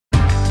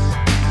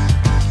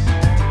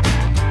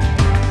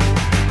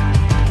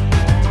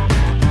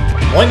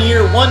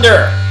One-year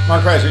wonder.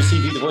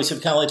 MarkRogersTV, the voice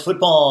of college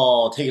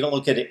football. Taking a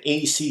look at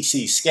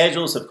ACC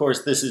schedules. Of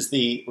course, this is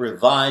the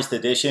revised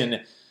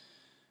edition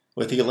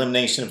with the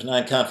elimination of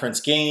 9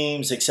 conference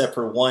games, except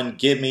for one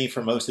gimme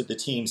for most of the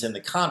teams in the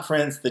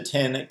conference. The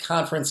 10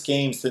 conference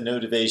games, the no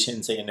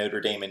divisions, and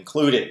Notre Dame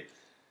included.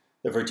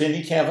 The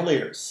Virginia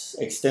Cavaliers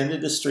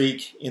extended the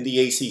streak in the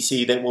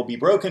ACC that will be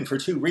broken for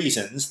 2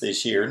 reasons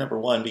this year. Number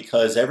one,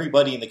 because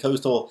everybody in the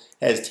Coastal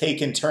has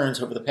taken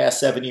turns over the past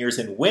 7 years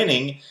in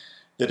winning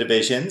the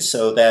division,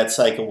 so that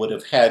cycle would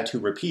have had to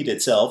repeat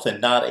itself and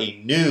not a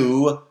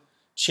new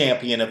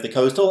champion of the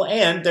Coastal,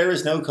 and there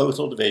is no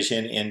Coastal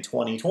division in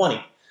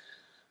 2020.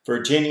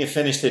 Virginia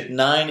finished at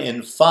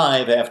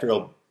 9-5 after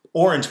an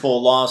Orange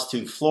Bowl loss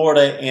to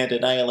Florida and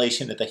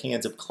annihilation at the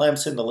hands of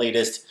Clemson, the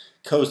latest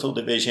Coastal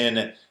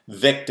Division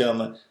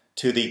victim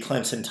to the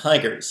Clemson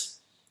Tigers.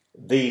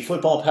 The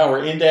Football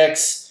Power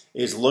Index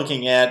is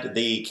looking at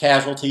the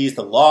casualties,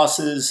 the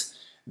losses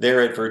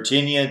there at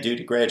Virginia due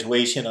to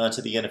graduation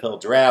onto the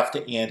NFL draft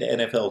and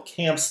NFL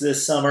camps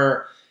this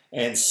summer,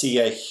 and see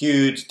a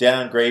huge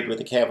downgrade with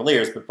the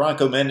Cavaliers. But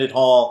Bronco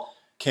Mendenhall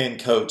can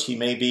coach. He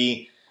may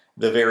be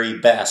the very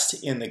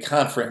best in the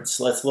conference.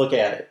 Let's look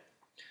at it.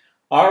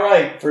 All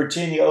right,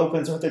 Virginia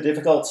opens with a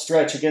difficult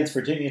stretch against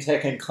Virginia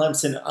Tech and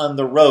Clemson on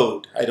the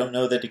road. I don't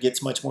know that it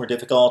gets much more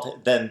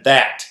difficult than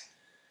that.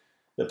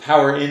 The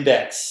Power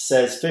Index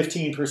says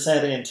 15%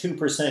 and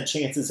 2%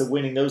 chances of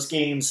winning those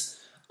games.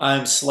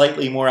 I'm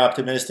slightly more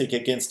optimistic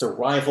against a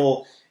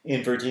rival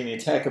in Virginia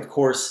Tech. Of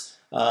course,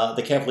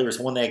 the Cavaliers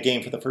won that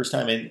game for the first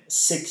time in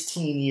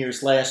 16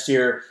 years last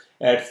year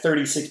at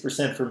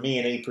 36% for me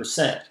and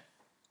 8%.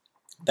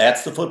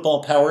 That's the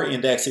Football Power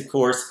Index, of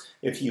course.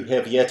 If you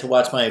have yet to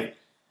watch my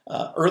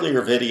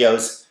earlier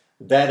videos,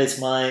 that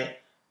is my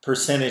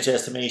percentage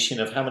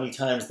estimation of how many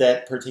times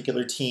that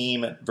particular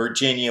team,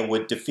 Virginia,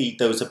 would defeat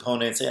those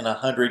opponents in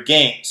 100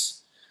 games.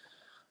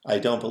 I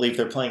don't believe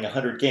they're playing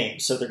 100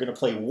 games, so they're going to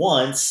play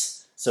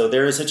once. So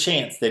there is a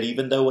chance that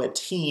even though a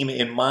team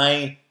in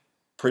my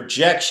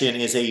projection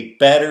is a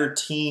better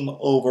team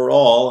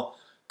overall,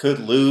 could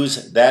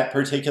lose that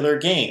particular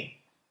game.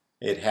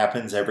 It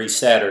happens every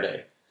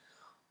Saturday.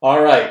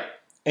 All right,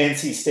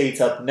 NC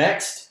State's up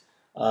next.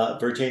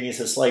 Virginia's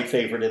a slight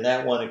favorite in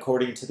that one.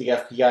 According to the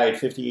FPI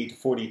at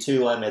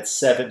 58-42, I'm at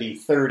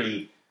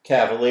 70-30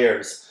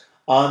 Cavaliers.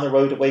 On the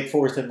road to Wake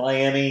Forest and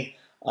Miami,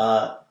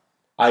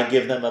 I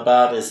give them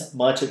about as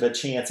much of a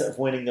chance of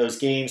winning those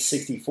games,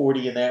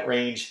 60-40 in that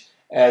range,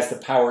 as the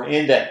Power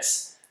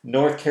Index.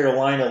 North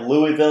Carolina,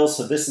 Louisville,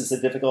 so this is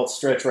a difficult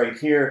stretch right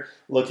here.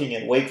 Looking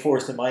at Wake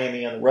Forest and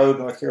Miami on the road,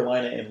 North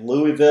Carolina and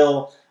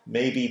Louisville,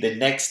 maybe the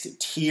next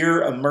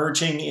tier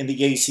emerging in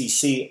the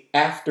ACC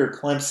after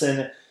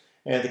Clemson.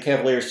 And the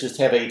Cavaliers just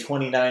have a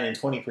 29 and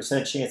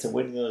 20% chance of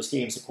winning those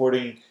games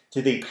according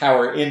to the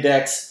Power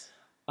Index.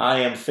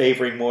 I am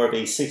favoring more of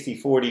a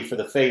 60-40 for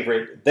the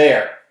favorite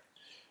there.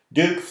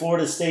 Duke,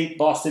 Florida State,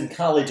 Boston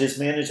College is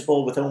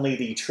manageable with only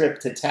the trip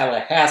to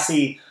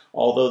Tallahassee,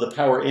 although the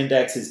Power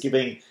Index is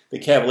giving the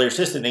Cavaliers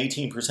just an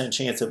 18%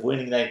 chance of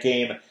winning that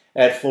game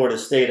at Florida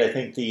State. I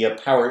think the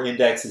Power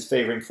Index is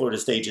favoring Florida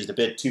State just a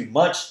bit too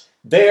much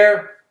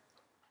there.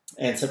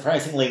 And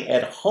surprisingly,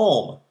 at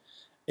home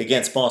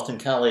against Boston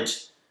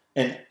College,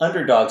 an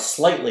underdog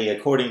slightly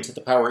according to the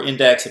Power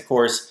Index. Of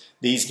course,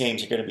 these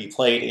games are going to be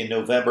played in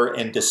November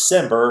and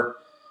December,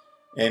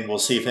 and we'll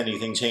see if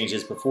anything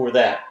changes before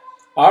that.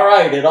 All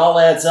right, it all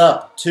adds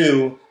up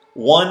to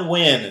 1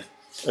 win,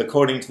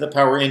 according to the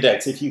Power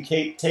Index. If you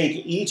take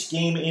each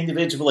game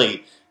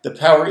individually, the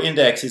Power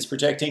Index is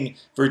projecting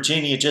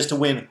Virginia just to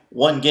win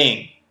 1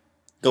 game.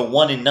 Go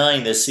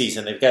 1-9 this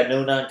season. They've got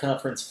no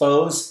non-conference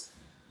foes.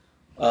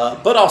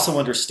 But also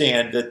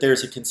understand that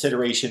there's a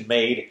consideration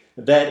made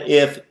that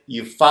if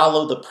you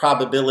follow the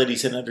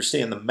probabilities and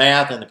understand the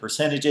math and the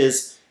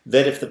percentages,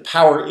 that if the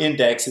Power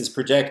Index is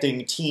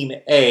projecting Team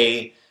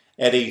A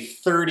at a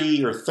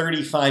 30 or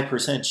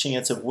 35%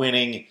 chance of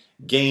winning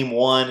Game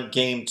 1,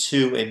 Game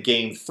 2, and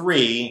Game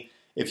 3,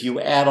 if you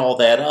add all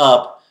that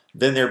up,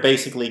 then they're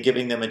basically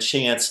giving them a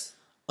chance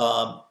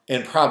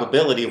and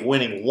probability of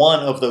winning 1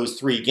 of those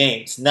 3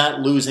 games, not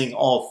losing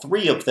all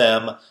 3 of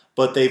them,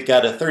 but they've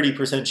got a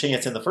 30%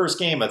 chance in the first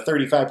game, a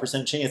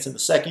 35% chance in the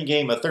second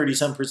game, a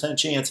 30-some%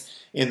 chance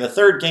in the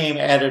third game,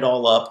 add it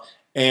all up,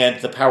 and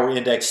the Power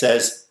Index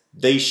says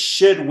they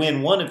should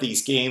win 1 of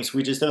these games.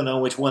 We just don't know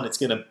which one it's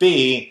going to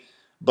be,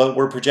 but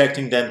we're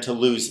projecting them to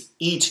lose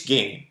each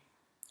game,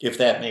 if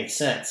that makes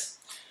sense.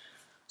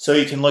 So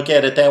you can look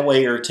at it that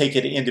way or take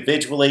it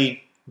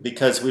individually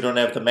because we don't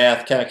have the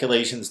math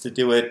calculations to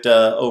do it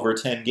over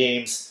 10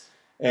 games.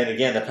 And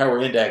again, the Power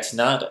Index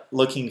not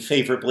looking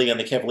favorably on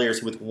the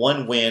Cavaliers with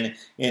 1 win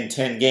in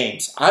 10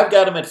 games. I've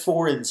got them at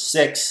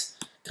 4-6,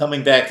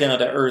 coming back down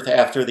to earth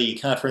after the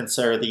conference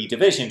or the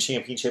division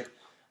championship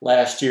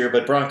last year.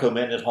 But Bronco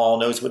Mendenhall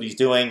knows what he's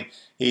doing.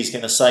 He's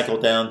going to cycle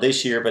down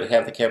this year, but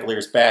have the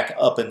Cavaliers back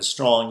up and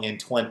strong in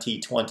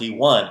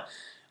 2021.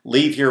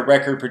 Leave your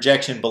record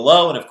projection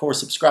below, and of course,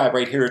 subscribe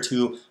right here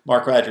to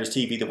Mark Rogers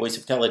TV, the voice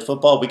of college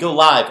football. We go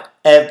live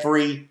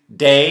every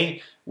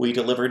day. We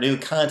deliver new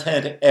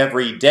content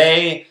every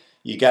day.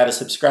 You got to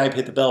subscribe,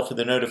 hit the bell for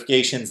the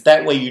notifications.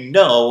 That way you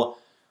know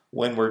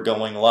when we're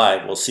going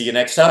live. We'll see you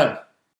next time.